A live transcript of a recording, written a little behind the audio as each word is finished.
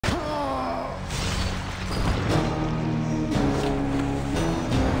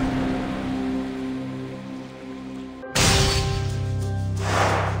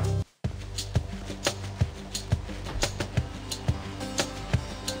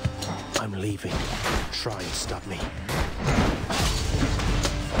I'm leaving. Try and stop me.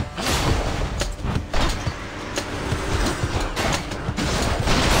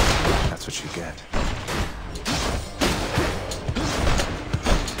 That's what you get.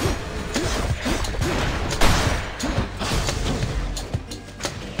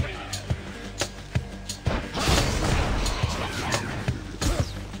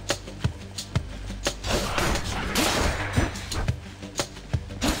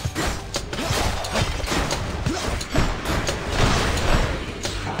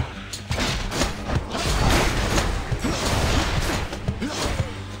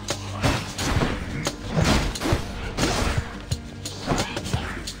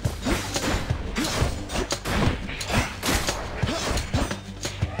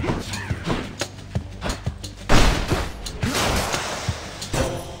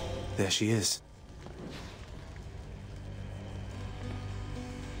 There she is.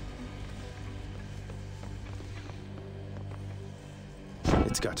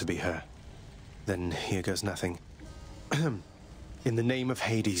 It's got to be her. Then here goes nothing. In the name of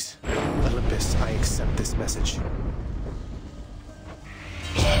Hades, Olympus, I accept this message.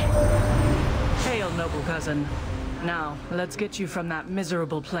 Hail, noble cousin. Now, let's get you from that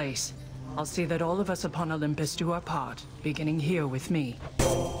miserable place. I'll see that all of us upon Olympus do our part, beginning here with me.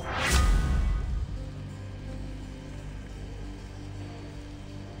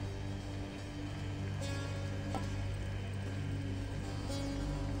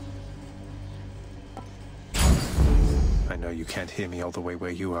 I know you can't hear me all the way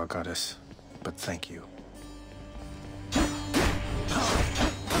where you are, Goddess, but thank you.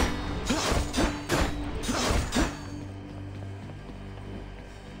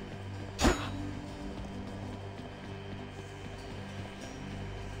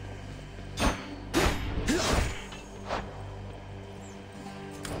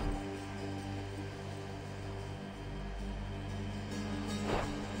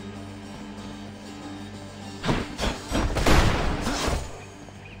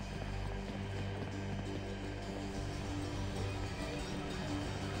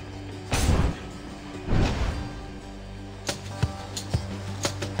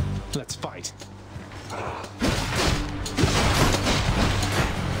 Let's fight.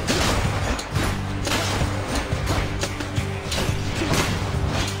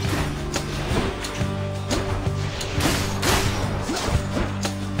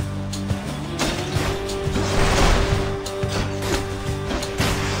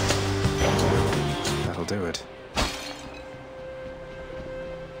 That'll do it.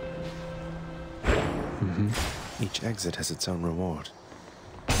 Each exit has its own reward.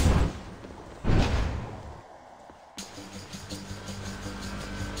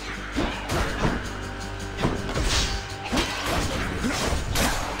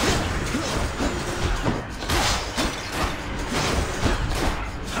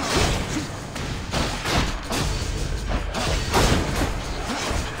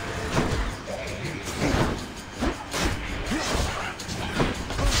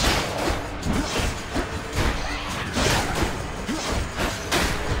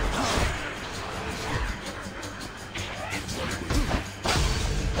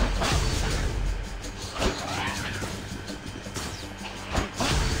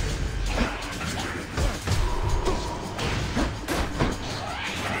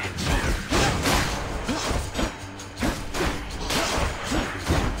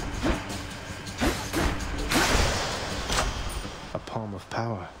 Palm of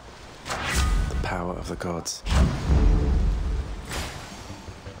power. The power of the gods.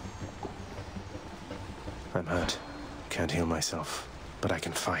 I'm hurt. Can't heal myself, but I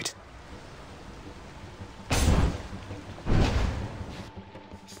can fight.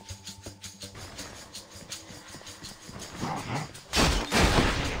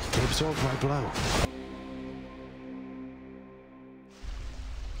 They absorbed my blow.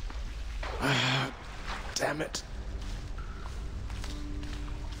 Damn it.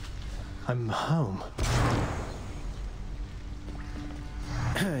 I'm home.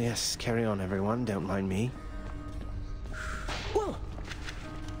 Yes, carry on, everyone. Don't mind me. Whoa.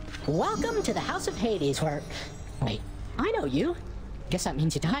 Welcome to the House of Hades, where... Wait, I know you. Guess that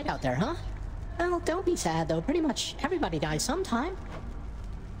means you died out there, huh? Well, don't be sad, though. Pretty much everybody dies sometime.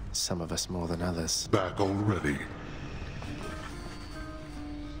 Some of us more than others. Back already.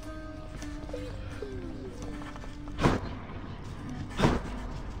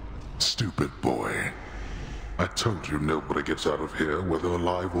 Stupid boy. I told you nobody gets out of here, whether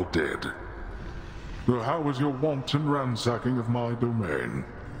alive or dead. So how was your wanton ransacking of my domain?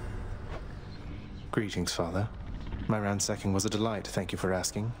 Greetings, Father. My ransacking was a delight, thank you for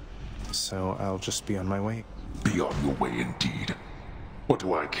asking. So I'll just be on my way. Be on your way indeed. What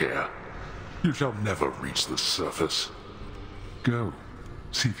do I care? You shall never reach the surface. Go,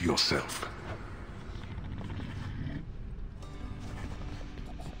 see for yourself.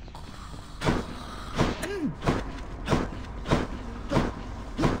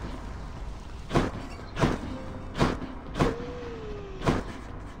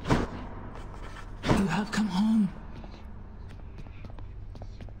 You have come home.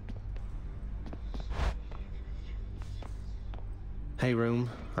 Hey, room.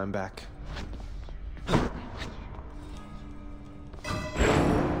 I'm back.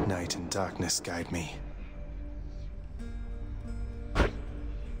 Night and darkness guide me.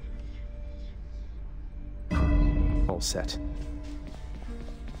 All set.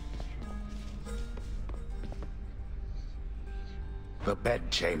 The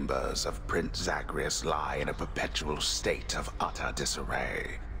bedchambers of Prince Zagreus lie in a perpetual state of utter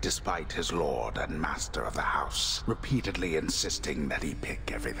disarray, despite his lord and master of the house repeatedly insisting that he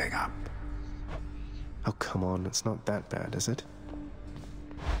pick everything up. Oh, come on. It's not that bad, is it?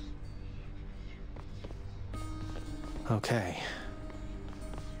 Okay.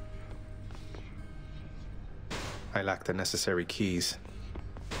 I lack the necessary keys.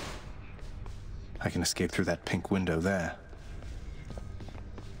 I can escape through that pink window there.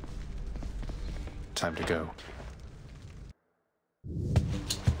 Time to go.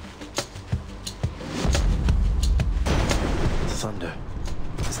 Thunder.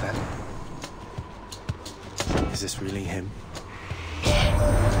 Is that... Is this really him?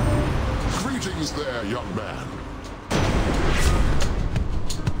 Greetings there, young man.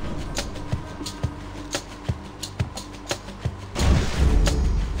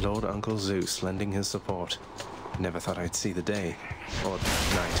 Lord Uncle Zeus lending his support. Never thought I'd see the day. Or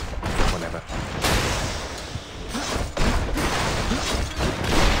night. Whenever.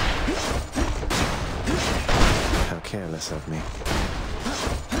 How careless of me.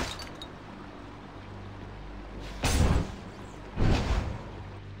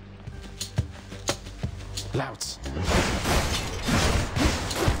 Louts!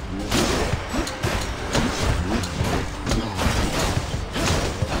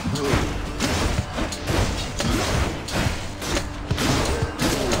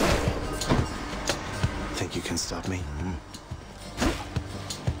 Think you can stop me?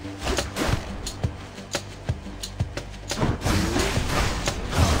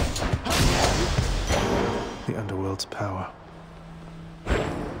 The underworld's power.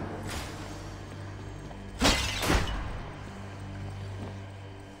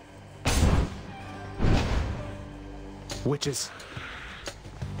 Witches.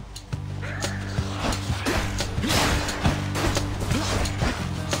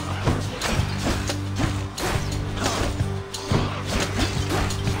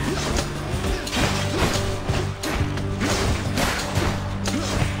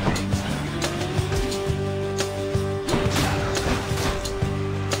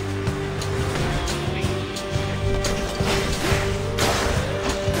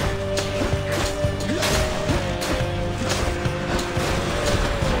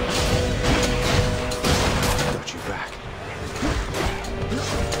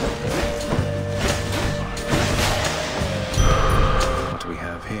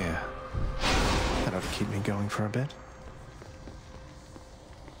 Here. That ought to keep me going for a bit.